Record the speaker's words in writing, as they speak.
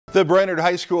The Brainerd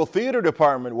High School Theater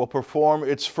Department will perform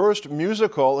its first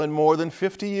musical in more than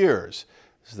 50 years.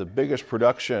 This is the biggest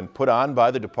production put on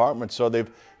by the department, so they've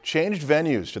changed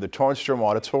venues to the Tornstrom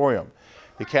Auditorium.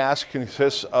 The cast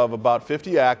consists of about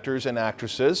 50 actors and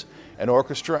actresses, an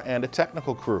orchestra, and a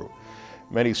technical crew.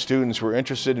 Many students were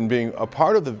interested in being a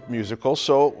part of the musical,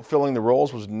 so filling the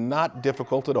roles was not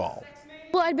difficult at all.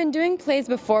 Well, I'd been doing plays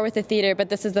before with the theater, but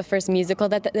this is the first musical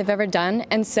that they've ever done,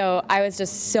 and so I was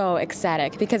just so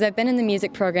ecstatic because I've been in the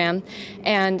music program,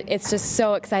 and it's just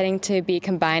so exciting to be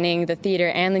combining the theater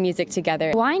and the music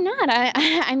together. Why not?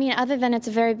 I mean, other than it's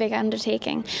a very big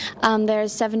undertaking.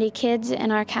 There's 70 kids in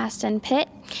our cast and pit,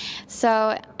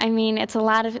 so I mean, it's a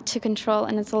lot to control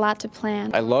and it's a lot to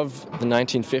plan. I love the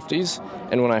 1950s,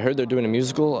 and when I heard they're doing a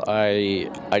musical, I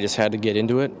just had to get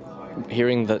into it.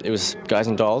 Hearing that it was Guys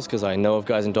and Dolls, because I know of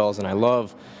Guys and Dolls and I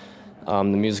love the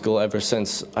musical ever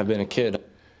since I've been a kid.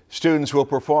 Students will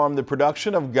perform the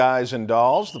production of Guys and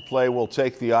Dolls. The play will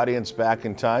take the audience back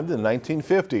in time to the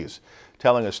 1950s,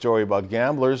 telling a story about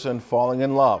gamblers and falling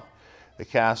in love. The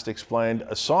cast explained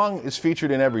a song is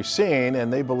featured in every scene,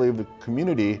 and they believe the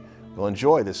community will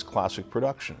enjoy this classic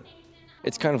production.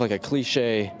 It's kind of like a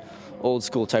cliche old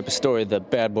school type of story. The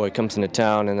bad boy comes into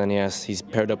town and then he's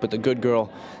paired up with the good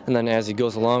girl, and then as he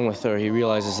goes along with her he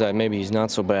realizes that maybe he's not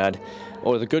so bad,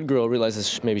 or the good girl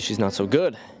realizes maybe she's not so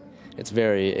good. It's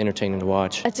very entertaining to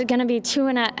watch. It's going to be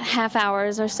 2.5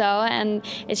 hours or so, and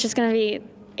it's just going to be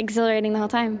exhilarating the whole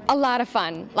time. A lot of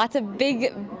fun. Lots of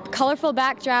big, colorful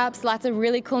backdrops, lots of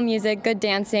really cool music, good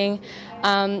dancing.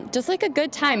 Just like a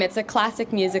good time. It's a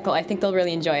classic musical. I think they'll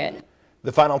really enjoy it.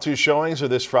 The final two showings are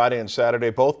this Friday and Saturday.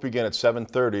 Both begin at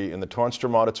 7:30 in the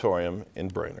Tornstrom Auditorium in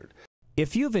Brainerd.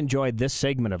 If you've enjoyed this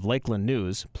segment of Lakeland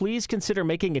News, please consider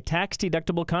making a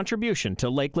tax-deductible contribution to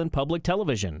Lakeland Public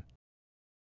Television.